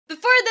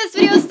this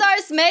video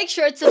starts, make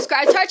sure to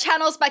subscribe to our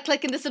channels by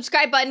clicking the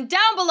subscribe button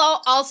down below.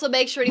 Also,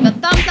 make sure to leave a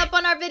thumbs up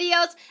on our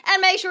videos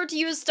and make sure to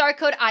use star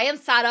code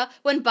IamSanna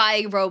when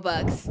buying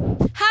Robux.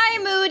 Hi,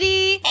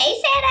 Moody.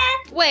 Hey,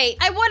 Sanna. Wait,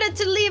 I wanted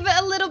to leave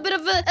a little bit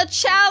of a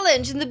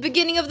challenge in the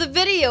beginning of the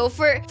video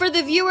for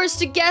the viewers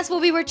to guess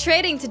what we were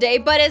trading today,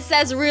 but it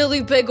says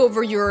really big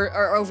over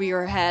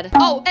your head.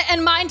 Oh,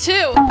 and mine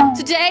too.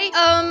 Today,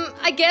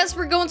 I guess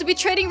we're going to be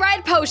trading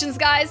ride potions,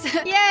 guys.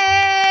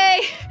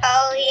 Yay!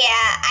 Oh,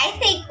 yeah. I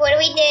think when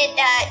we did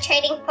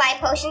trading fly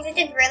potions, it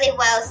did really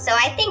well, so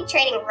I think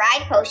trading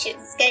ride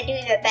potions is going to do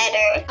even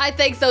better. I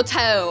think so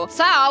too.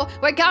 So,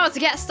 we're going to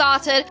get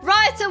started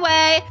right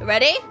away.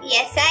 Ready?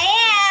 Yes,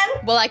 I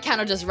am. Well, I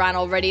kind of just ran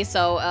already,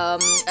 so, I'll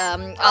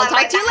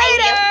talk to you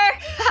later.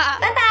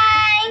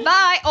 Bye-bye.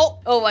 Bye.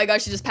 Oh my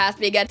gosh, she just passed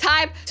me again.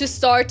 Time to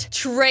start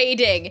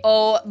trading.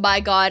 Oh my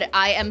god,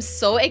 I am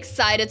so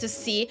excited to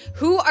see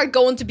who are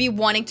going to be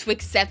wanting to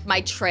accept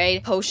my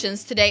trade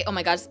potions today. Oh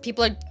my god,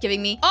 people are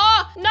giving me.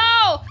 Oh no,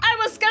 I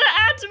was gonna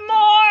add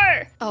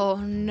more. Oh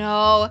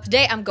no.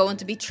 Today I'm going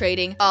to be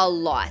trading a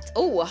lot.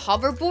 Oh, a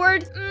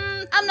hoverboard?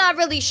 I'm not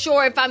really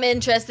sure if I'm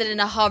interested in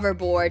a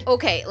hoverboard.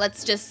 Okay,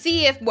 let's just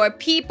see if more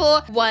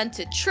people want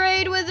to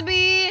trade with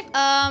me.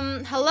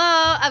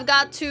 Hello, I've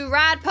got 2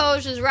 rad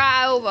potions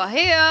right over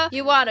here.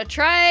 You want to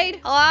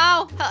trade?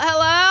 Hello?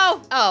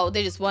 Hello? Oh,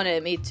 they just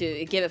wanted me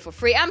to give it for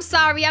free. I'm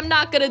sorry, I'm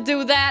not gonna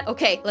do that.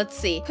 Okay, let's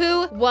see.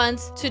 Who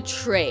wants to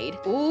trade?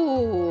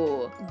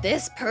 Ooh,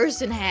 this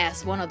person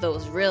has one of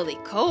those really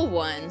cool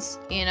ones.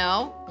 You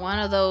know, one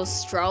of those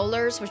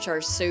strollers, which are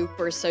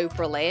super,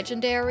 super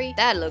legendary.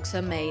 That looks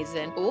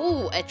amazing.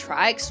 Ooh, a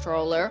trike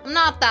stroller. I'm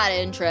not that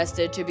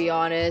interested, to be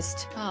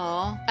honest.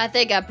 Oh, I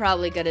think I'm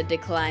probably gonna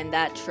decline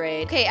that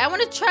trade. Okay, I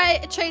want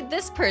to trade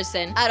this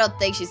person. I don't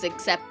think she's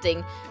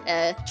accepting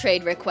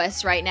trade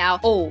requests right now.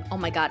 Oh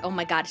my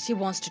god, she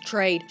wants to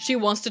trade. She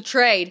wants to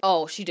trade.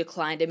 Oh, she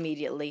declined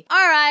immediately. All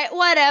right,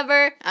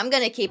 whatever. I'm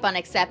gonna keep on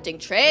accepting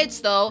trades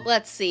though.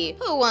 Let's see,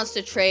 who wants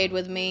to trade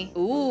with me?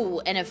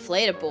 Ooh, an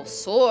inflatable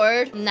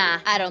sword. Nah,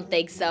 I don't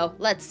think so.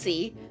 Let's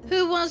see.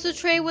 Who wants to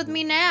trade with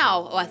me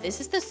now? Oh, this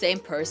is the same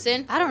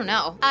person? I don't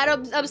know.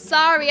 I'm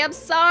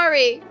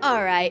sorry.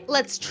 All right,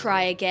 let's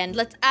try again.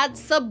 Let's add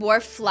some more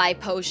fly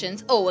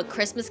potions. Oh, a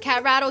Christmas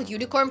cat rattle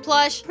unicorn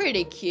plush.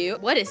 Pretty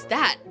cute. What is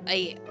that?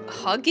 A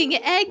hugging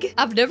egg?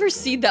 I've never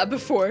seen that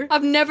before.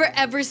 I've never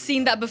ever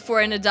seen that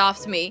before in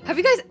Adopt Me. Have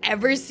you guys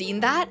ever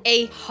seen that?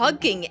 A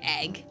hugging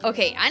egg.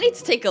 Okay, I need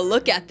to take a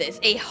look at this.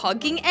 A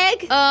hugging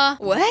egg?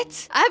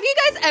 What? Have you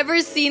guys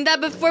ever seen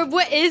that before?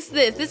 What is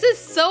this? This is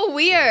so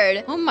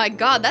weird. Oh my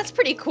god, that's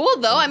pretty cool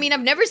though. I mean,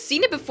 I've never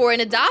seen it before in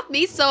Adopt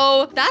Me,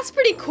 so that's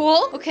pretty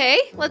cool. Okay,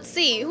 let's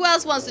see. Who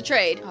else wants to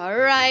trade? All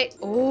right.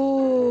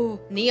 Oh,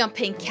 neon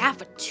pink cat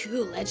for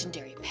 2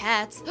 legendary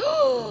pets.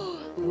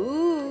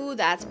 Ooh,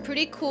 that's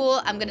pretty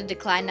cool. I'm gonna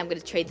decline. I'm gonna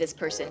trade this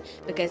person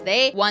because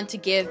they want to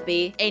give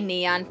me a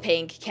neon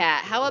pink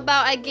cat. How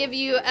about I give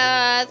you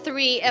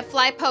 3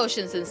 fly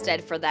potions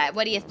instead for that?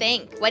 What do you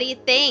think? What do you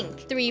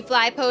think? 3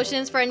 fly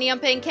potions for a neon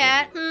pink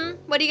cat?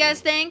 What do you guys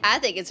think? I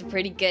think it's a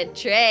pretty good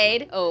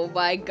trade. Oh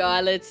my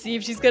god, let's see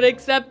if she's gonna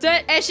accept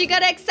it. Is she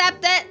gonna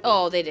accept it?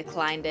 Oh, they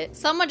declined it.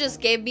 Someone just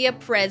gave me a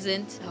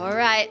present. All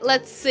right,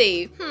 let's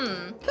see.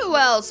 Who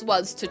else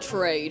wants to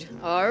trade?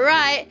 All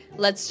right,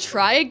 let's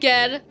try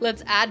again.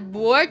 Let's add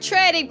more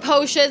trading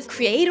potions.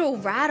 Create a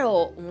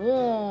rattle.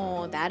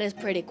 Oh, that is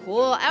pretty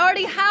cool. I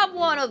already have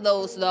one of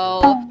those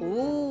though.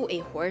 Ooh, a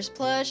horse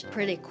plush.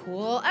 Pretty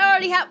cool. I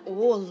already have.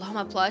 Oh, a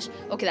llama plush.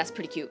 Okay, that's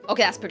pretty cute.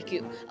 Okay, that's pretty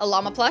cute. A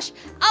llama plush.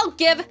 I'll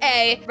give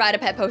a ride a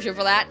pet potion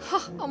for that.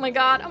 Oh my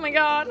god. Oh my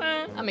god.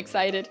 I'm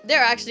excited.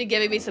 They're actually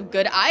giving me some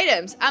good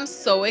items. I'm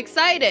so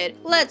excited.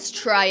 Let's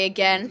try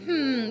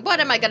again. What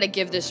am I gonna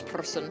give this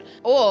person?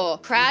 Oh,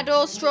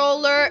 cradle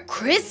stroller.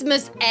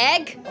 Christmas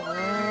egg.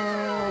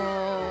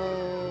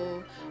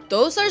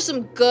 Those are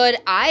some good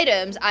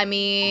items. I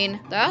mean,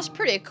 that's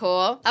pretty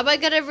cool. Am I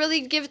gonna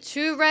really give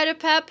 2 ride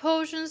pet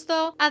potions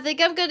though? I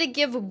think I'm gonna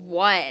give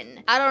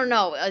 1. I don't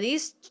know. Are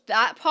these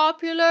that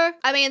popular?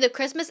 I mean, the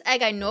Christmas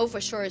egg I know for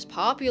sure is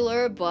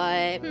popular,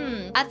 but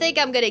I think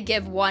I'm gonna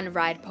give 1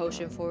 ride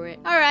potion for it.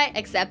 All right,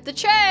 accept the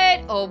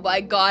trade. Oh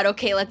my god.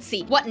 Okay, let's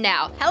see. What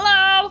now?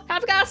 Hello,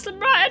 I've got some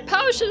ride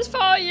potions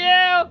for you.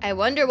 I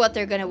wonder what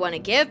they're gonna want to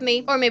give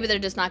me, or maybe they're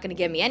just not gonna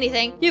give me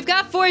anything. You've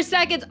got 4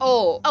 seconds.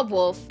 Oh, a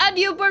wolf. A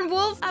newborn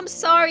wolf? I'm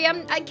sorry.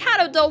 I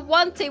kind of don't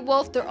want a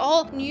wolf. They're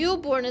all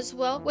newborn as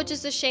well, which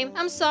is a shame.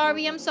 I'm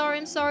sorry.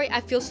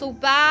 I feel so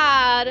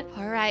bad.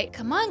 All right,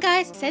 come on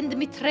guys. Send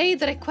me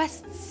trade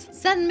requests.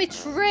 Send me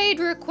trade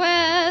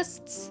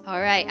requests. All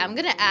right, I'm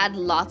gonna add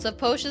lots of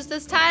potions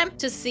this time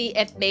to see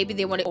if maybe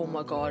they want to. Oh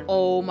my god.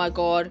 Oh my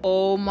god.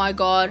 Oh my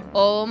god.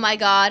 Oh my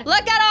god.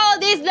 Look at all of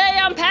these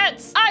neon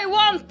pets. I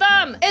want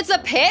them. It's a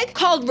pig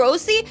called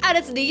Rosie and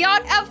it's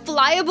neon and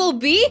flyable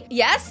bee.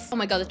 Yes. Oh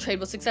my god, the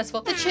trade was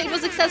successful. The trade was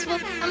successful. successful.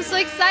 I'm so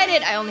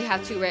excited. I only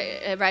have 2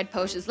 ride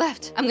potions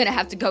left. I'm gonna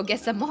have to go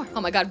get some more.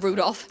 Oh my god,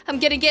 Rudolph. I'm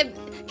gonna get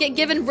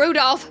given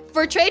Rudolph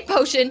for a trade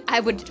potion. I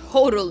would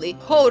totally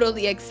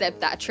accept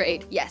that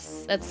trade.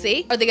 Yes. Let's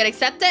see. Are they gonna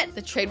accept it?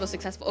 The trade was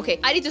successful. Okay,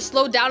 I need to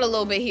slow down a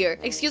little bit here.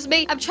 Excuse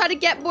me. I'm trying to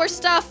get more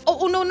stuff.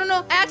 Oh, no.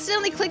 I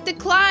accidentally clicked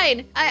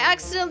decline.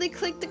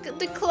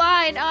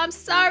 Decline. Oh, I'm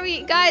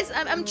sorry, guys.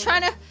 I'm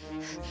trying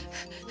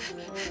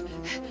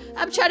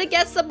to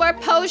get some more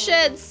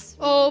potions.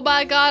 Oh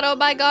my god.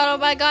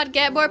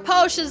 Get more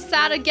potions,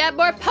 Sanna. Get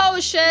more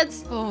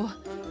potions. Oh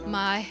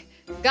my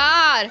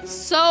god.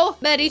 So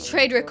many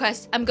trade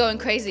requests. I'm going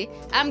crazy.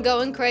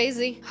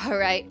 All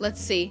right, let's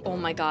see. Oh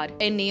my god.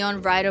 A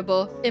neon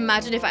rideable.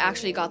 Imagine if I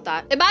actually got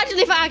that.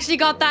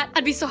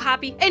 I'd be so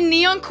happy. A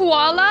neon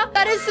koala?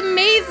 That is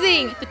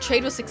amazing. The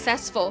trade was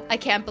successful. I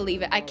can't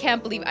believe it. I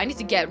need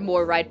to get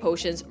more ride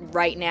potions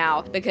right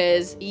now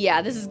because, yeah,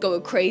 this is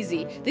going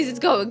crazy.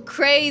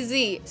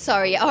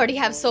 Sorry, I already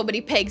have so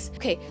many pigs.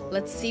 Okay,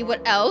 let's see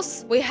what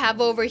else we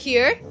have over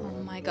here.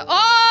 Oh my god.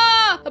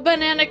 Oh, a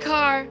banana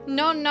car.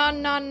 No,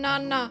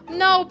 banana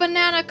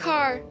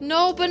car.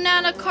 No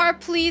banana car,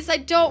 please. I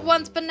don't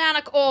want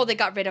banana. Oh, they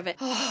got rid of it.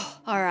 Oh,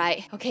 all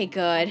right. Okay,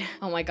 good.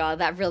 Oh my god,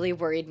 that really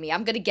worried me.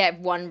 I'm gonna get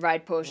 1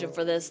 ride potion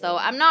for this though.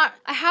 I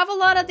have a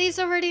lot of these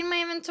already in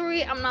my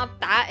inventory. I'm not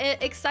that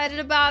excited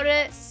about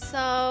it,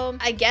 so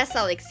I guess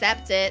I'll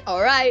accept it.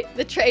 All right,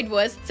 the trade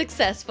was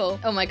successful.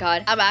 Oh my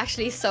god, I'm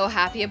actually so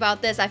happy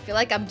about this. I feel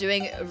like I'm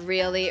doing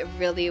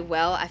really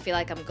well. I feel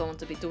like I'm going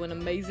to be doing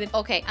amazing.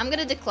 Okay, I'm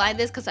gonna decline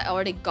this because I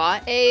already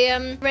got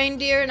a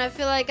reindeer and I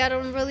feel like I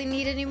don't really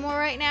need any more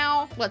right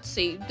now. Let's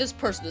see. This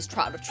person is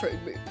trying to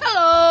trade me.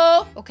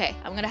 Hello. Okay,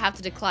 I'm gonna have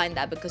to decline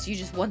that because you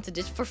just wanted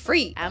it for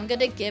free. I'm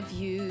gonna give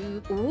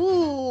you,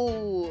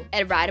 ooh,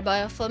 a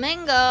rideable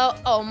flamingo.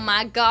 Oh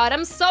my god,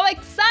 I'm so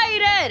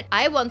excited.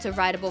 I want a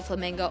rideable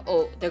flamingo.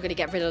 Oh, they're gonna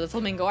get rid of the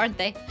flamingo, aren't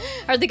they?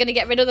 Are they gonna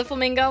get rid of the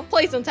flamingo?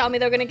 Please don't tell me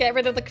they're gonna get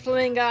rid of the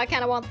flamingo. I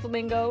kind of want the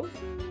flamingo.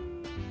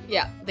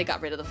 Yeah, they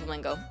got rid of the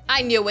flamingo.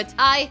 I knew it.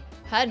 I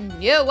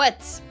knew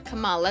it.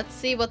 Come on, let's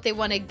see what they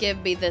want to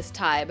give me this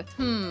time.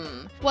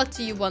 What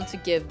do you want to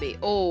give me?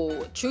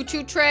 Oh,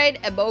 choo-choo trade,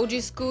 emoji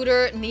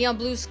scooter, neon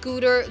blue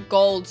scooter,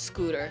 gold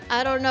scooter.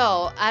 I don't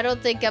know. I don't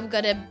think I'm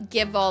gonna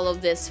give all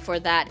of this for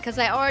that because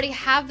I already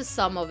have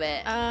some of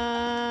it.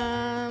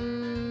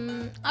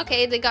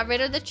 Okay, they got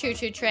rid of the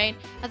choo-choo train.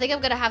 I think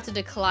I'm gonna have to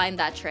decline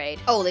that trade.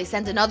 Oh, they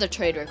sent another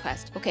trade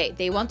request. Okay,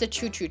 they want the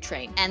choo-choo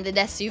train and the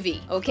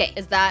SUV. Okay,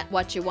 is that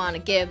what you want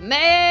to give me?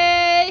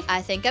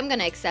 I think I'm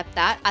gonna accept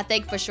that. I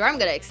think for sure I'm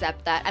gonna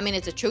accept that. I mean,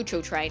 it's a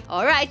choo-choo train.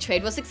 All right,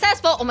 trade was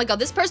successful. Oh my god,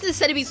 this person is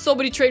sending me so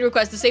many trade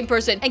requests, the same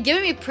person, and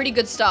giving me pretty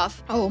good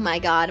stuff. Oh my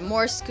god,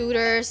 more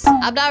scooters.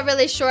 I'm not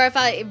really sure if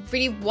I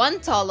really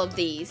want all of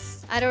these.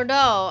 I don't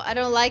know. I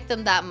don't like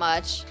them that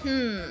much.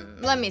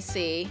 Let me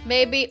see.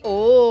 Maybe,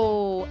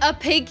 oh, a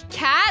pink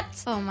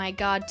cat? Oh my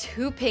god,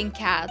 2 pink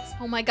cats.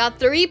 Oh my god,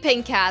 3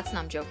 pink cats. No,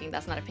 I'm joking.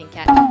 That's not a pink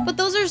cat. But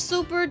those are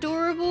super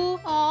adorable.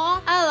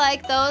 Aw, I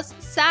like those.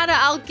 Sanna,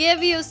 I'll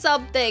give you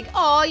something.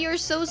 Aw, you're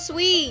so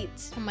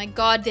sweet. Oh my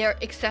god, they're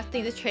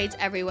accepting the trades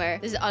everywhere.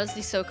 This is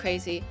honestly so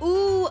crazy.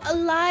 Ooh, a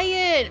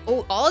lion.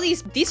 Oh, all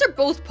these are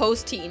both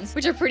post-teens,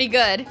 which are pretty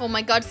good. Oh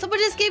my god, someone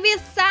just gave me a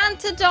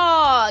Santa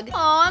dog.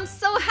 Aw, I'm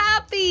so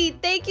happy.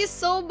 Thank you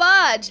so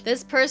much.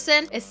 This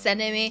person is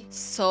sending me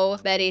so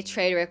many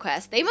trade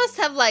requests. They must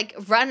have like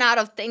run out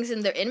of things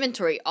in their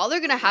inventory. All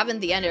they're gonna have in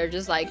the end are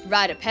just like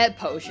ride a pet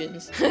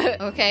potions.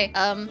 Okay,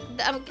 I'm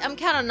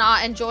kind of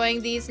not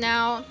enjoying these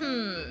now.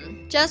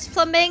 Just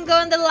flamingo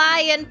and the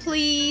lion,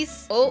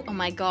 please. Oh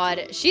my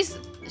god, she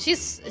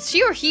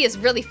or he is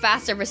really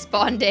fast at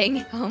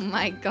responding. Oh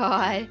my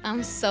god,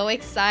 I'm so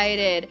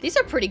excited. These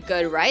are pretty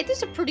good, right?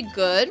 These are pretty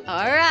good.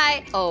 All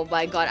right. Oh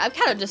my god, I'm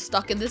kind of just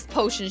stuck in this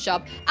potion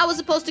shop. I was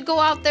supposed to go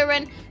out there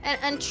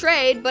and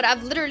trade, but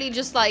I've literally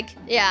just like,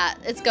 yeah,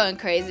 it's going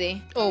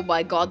crazy. Oh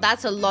my god,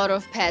 that's a lot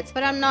of pets,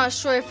 but I'm not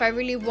sure if I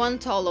really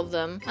want all of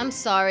them. I'm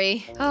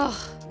sorry. Oh,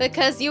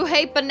 because you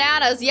hate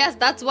bananas. Yes,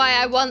 that's why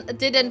I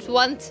didn't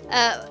want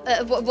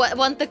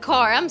the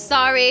car. I'm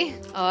sorry.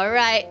 All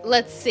right,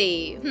 let's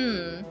see.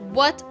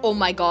 What? Oh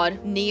my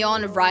god.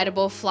 Neon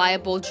rideable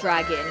flyable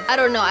dragon. I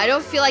don't know. I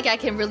don't feel like I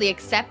can really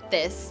accept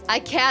this. I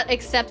can't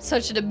accept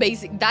such an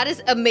amazing. That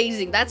is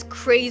amazing. That's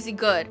crazy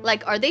good.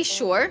 Like, are they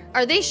sure?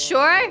 Are they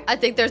sure? I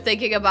think they're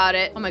thinking about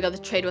it. Oh my god, the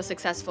trade was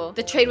successful.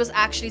 The trade was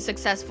actually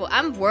successful.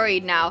 I'm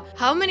worried now.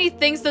 How many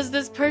things does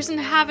this person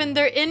have in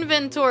their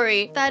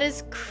inventory? That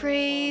is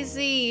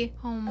crazy.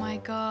 Oh my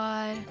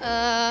god.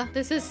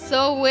 This is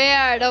so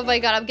weird. Oh my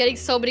god, I'm getting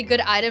so many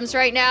good items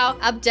right now.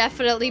 I'm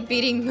definitely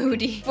beating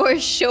Moody for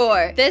sure.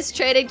 sure. This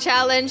trading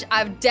challenge,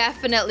 I've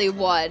definitely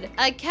won.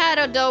 I kind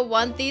of don't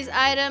want these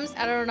items.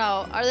 I don't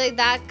know. Are they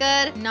that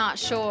good? Not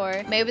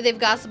sure. Maybe they've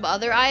got some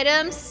other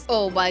items.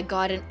 Oh my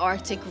god, an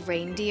Arctic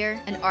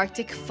reindeer, an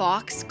Arctic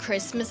fox,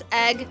 Christmas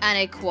egg, and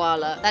a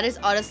koala. That is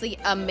honestly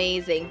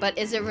amazing. But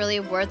is it really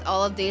worth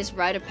all of these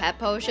Ride-a-Pet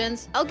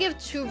potions? I'll give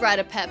 2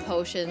 Ride-a-Pet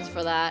potions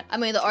for that. I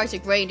mean, the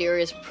Arctic reindeer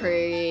is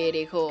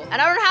pretty cool.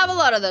 And I don't have a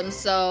lot of them,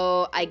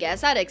 so I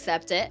guess I'd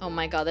accept it. Oh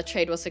my god, the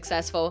trade was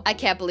successful. I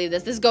can't believe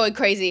this. This is going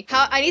crazy.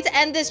 I need to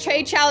end this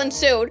trade challenge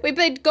soon. We've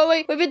been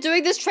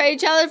doing this trade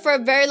challenge for a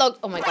very long...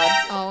 Oh my god.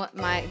 Oh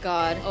my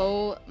god.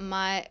 Oh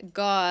my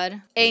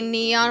god. A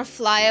neon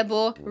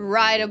flyable,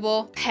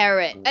 rideable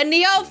parrot. A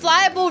neon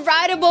flyable,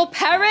 rideable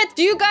parrot?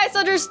 Do you guys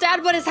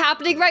understand what is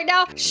happening right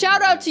now?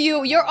 Shout out to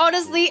you. You're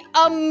honestly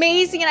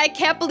amazing, and I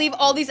can't believe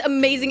all these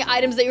amazing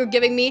items that you're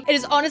giving me. It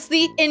is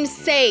honestly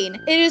insane.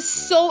 It is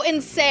so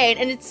insane,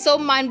 and it's so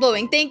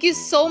mind-blowing. Thank you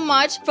so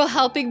much for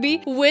helping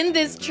me win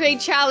this trade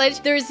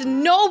challenge. There is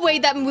no way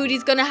that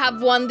Moody's gonna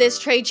have won this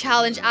trade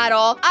challenge at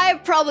all.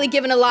 I've probably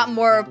given a lot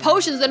more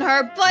potions than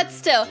her, but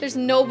still, there's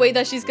no way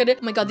that she's gonna...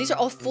 Oh my god, these are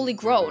all fully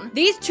grown.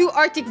 These 2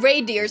 Arctic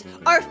reindeers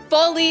are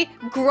fully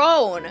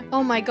grown.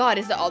 Oh my god,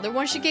 is the other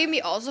one she gave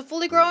me also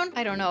fully grown?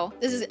 I don't know.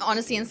 This is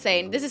honestly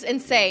insane. This is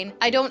insane.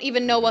 I don't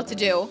even know what to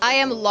do. I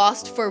am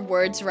lost for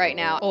words right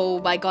now.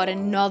 Oh my god,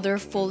 another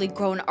fully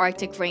grown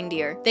Arctic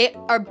reindeer. They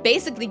are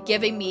basically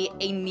giving me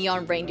a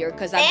neon reindeer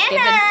because I've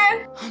given...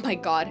 Oh my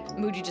god,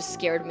 Moody just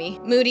scared me.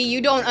 Moody,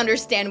 you don't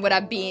understand what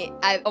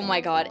oh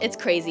my god, it's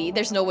crazy.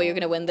 There's no way you're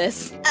gonna win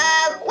this.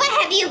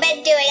 What have you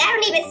been doing? I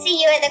don't even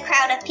see you in the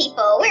crowd of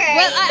people. Where are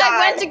you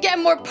I went to get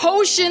more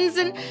potions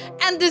and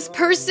this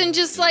person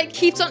just like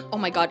keeps on... Oh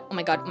my god, oh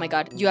my god, oh my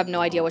god. You have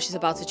no idea what she's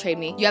about to trade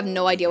me. You have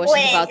no idea what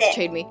she's about to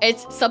trade me.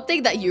 It's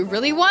something that you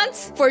really want,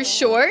 for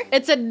sure.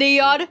 It's a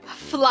neon,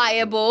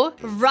 flyable,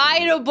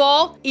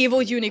 rideable,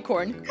 evil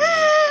unicorn.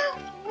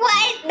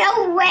 What?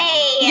 No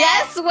way.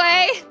 Yes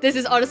way. This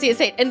is honestly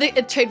insane. And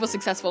the trade was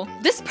successful.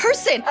 This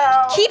person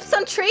keeps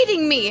on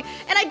trading me.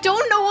 And I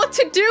don't know what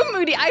to do,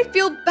 Moody. I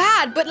feel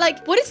bad. But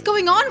like, what is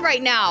going on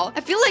right now?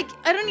 I feel like,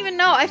 I don't even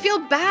know. I feel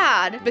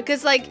bad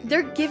because like,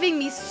 they're giving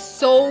me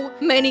so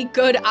many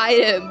good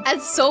items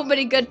and so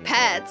many good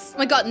pets. Oh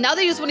my god, now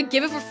they just want to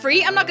give it for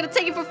free? I'm not going to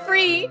take it for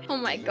free. Oh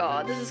my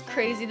god, this is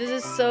crazy. This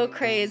is so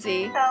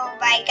crazy. Oh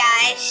my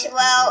gosh.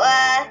 Well,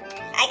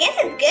 I guess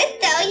it's good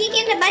though. You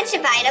get a bunch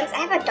of items.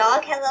 I have a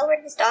dog. Hello, where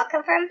did this dog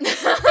come from?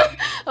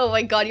 Oh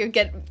my god, you're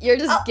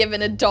just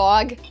given a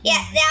dog.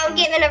 Yeah, now I'm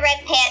given a red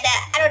panda.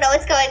 I don't know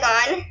what's going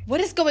on.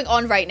 What is going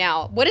on right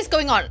now? What is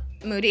going on?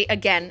 Moody,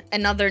 again,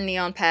 another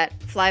neon pet.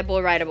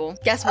 Flyable, rideable.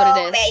 Guess what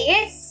it is? Oh man, you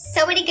have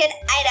so many good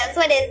items.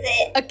 What is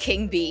it? A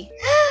king bee.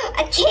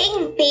 A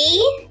king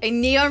bee? A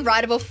neon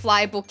rideable,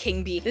 flyable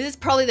king bee. This is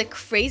probably the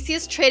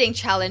craziest trading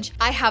challenge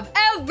I have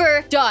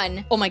ever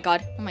done. Oh my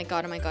god. Oh my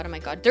god. Oh my god. Oh my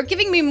god. They're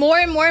giving me more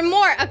and more and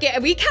more. Okay,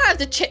 we kind of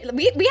have to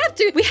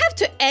we have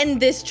to end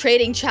this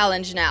trading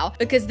challenge now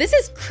because this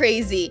is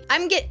crazy.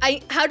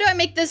 How do I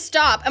make this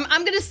stop?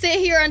 I'm gonna sit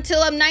here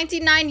until I'm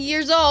 99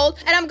 years old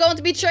and I'm going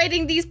to be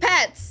trading these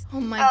pets. Oh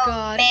my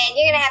god. Oh man,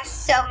 you're gonna have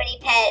so many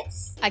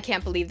pets. I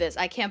can't believe this.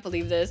 I can't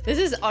believe this. This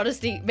is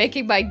honestly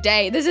making my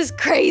day. This is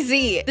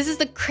crazy. This is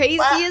the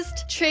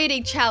craziest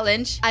trading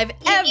challenge I've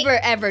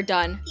ever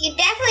done. You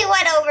definitely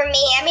won over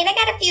me. I mean, I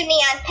got a few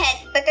neon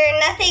pets, but they're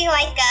nothing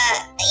like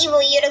a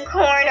evil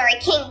unicorn or a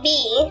king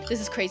bee. This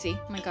is crazy.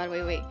 Oh my god,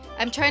 wait.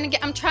 I'm trying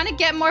to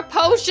get more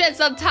potions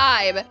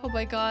sometime. Oh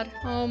my god.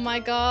 Oh my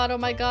god. Oh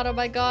my god. Oh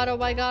my god. Oh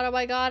my god. Oh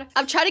my god.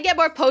 I'm trying to get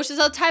more potions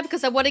all the time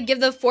because I want to give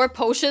them 4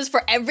 potions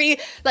for every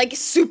like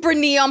super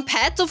neon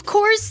pet, of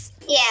course.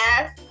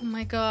 Yeah. Oh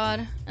my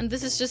god. And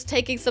this is just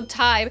taking some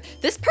time.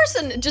 This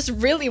person just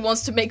really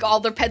wants to make all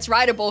their pets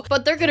rideable,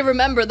 but they're gonna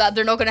remember that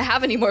they're not gonna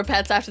have any more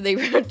pets after they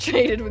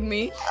traded with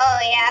me. Oh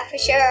yeah, for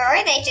sure.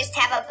 Or they just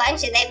have a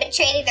bunch and they've been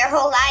trading their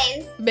whole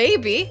lives.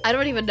 Maybe. I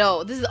don't even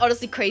know. This is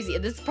honestly crazy.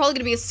 And this is probably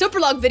gonna be a super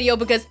long video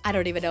because I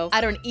don't even know.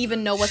 I don't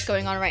even know what's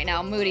going on right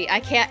now. Moody, I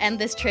can't end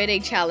this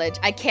trading challenge.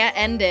 I can't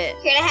end it.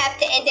 You're gonna have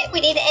to end it. We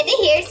need to end it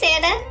here,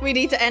 Sanna. We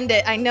need to end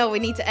it. I know we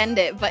need to end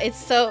it, but it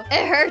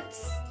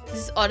hurts.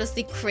 This is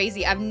honestly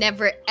crazy. I've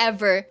never,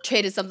 ever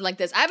traded something like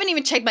this. I haven't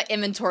even checked my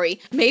inventory.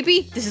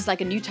 Maybe this is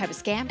like a new type of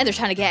scam and they're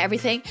trying to get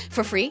everything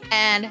for free.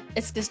 And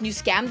it's this new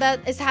scam that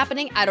is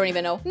happening. I don't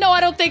even know. No,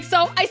 I don't think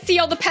so. I see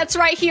all the pets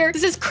right here.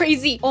 This is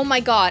crazy. Oh my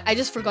god. I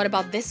just forgot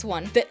about this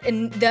one.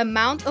 The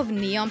amount of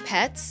neon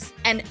pets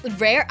and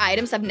rare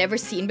items I've never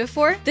seen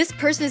before. This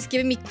person is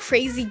giving me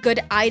crazy good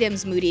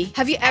items, Moody.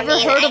 Have you ever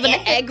heard of an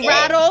egg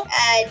rattle?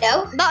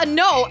 No.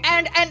 No.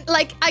 And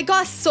like I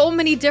got so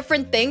many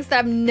different things that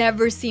I've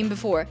never seen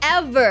before.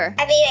 Ever.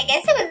 I mean, I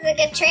guess it was a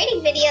good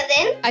trading video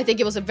then. I think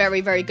it was a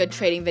very, very good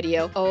trading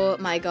video. Oh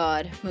my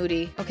god,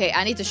 Moody. Okay,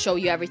 I need to show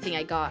you everything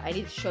I got. I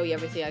need to show you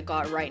everything I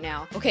got right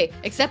now. Okay,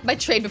 accept my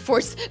trade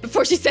before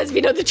she sends me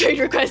another trade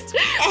request.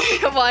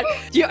 Come on.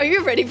 Are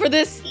you ready for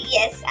this?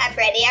 Yes, I'm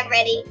ready. I'm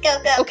ready.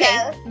 Go, go,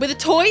 okay. go. With the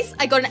toys,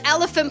 I got an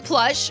elephant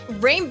plush,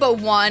 rainbow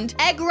wand,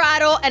 egg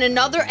rattle, and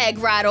another egg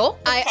rattle.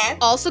 Okay. I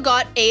also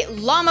got a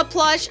llama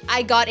plush.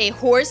 I got a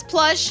horse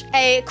plush,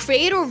 a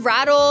creator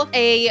rattle,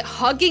 a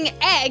hugging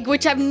egg,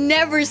 which I've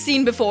never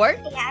seen before.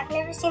 Yeah, I've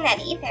never seen that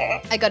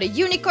either. I got a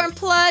unicorn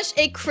plush,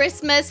 a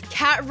Christmas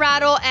cat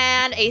rattle,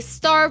 and a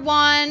star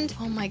wand.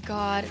 Oh my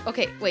god.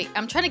 Okay, wait.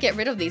 I'm trying to get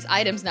rid of these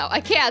items now.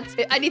 I can't.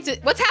 I need to.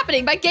 What's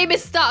happening? My game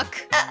is stuck.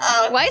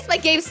 Uh-oh. Why is my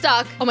game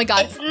stuck? Oh my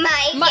god. It's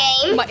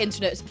my game. My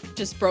internet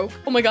just broke.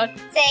 Oh my god.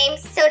 Same.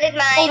 So did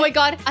mine. Oh my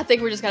god. I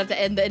think we're just gonna have to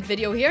end the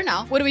video here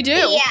now. What do we do?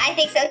 Yeah, I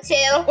think so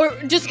too. Or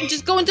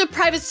just go into a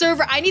private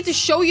server. I need to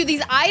show you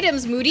these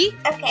items, Moody.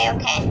 Okay,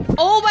 okay.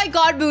 Oh my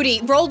god, Moody.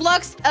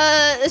 Roblox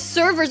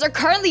servers are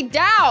currently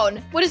down.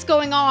 What is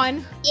going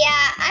on? Yeah,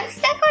 I'm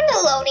stuck on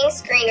the loading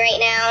screen right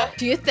now.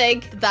 Do you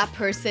think that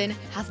person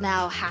has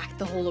now hacked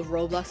the whole of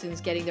Roblox and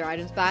is getting their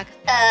items back?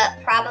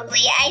 Probably.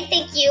 I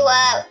think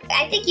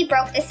you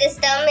broke the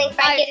system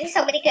by getting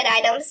so many good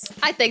items.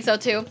 I think so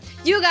too.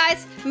 You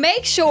guys,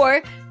 make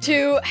sure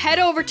to head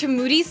over to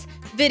Moody's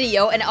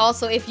video, and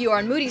also if you are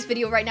on Moody's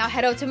video right now,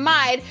 head over to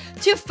mine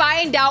to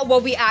find out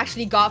what we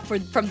actually got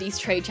from these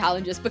trade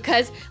challenges,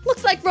 because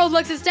looks like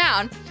Roblox is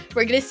down.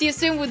 We're gonna see you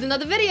soon with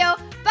another video.